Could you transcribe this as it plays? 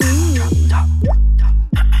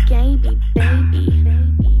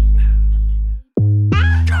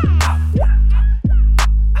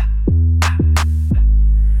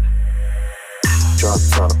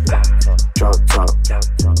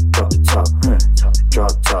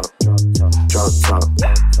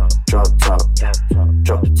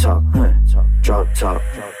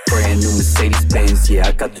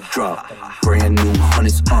drop. Brand new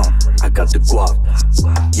hundreds, I got the guap.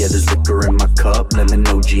 Yeah, there's liquor in my cup, lemon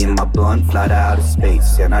OG in my blunt. Fly to outer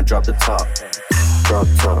space, and I drop the top. Drop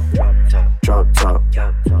top, drop top,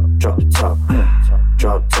 drop the top,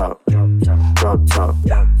 drop top, drop top,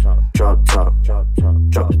 drop top,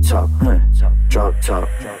 drop the top, drop top.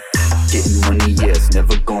 Getting money, yeah, it's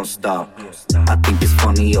never gonna stop. I think it's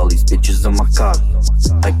funny, all these bitches on my cock.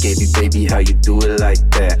 I gave you, baby, how you do it like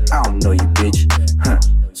that? I don't know you, bitch,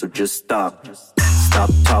 so just stop. Stop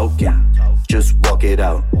talking, just walk it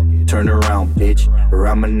out. Turn around, bitch, or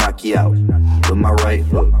I'ma knock you out. With my right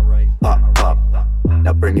hook, pop, pop.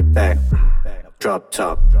 Now bring it back. Drop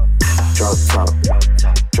top, drop top,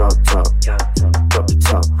 drop top, drop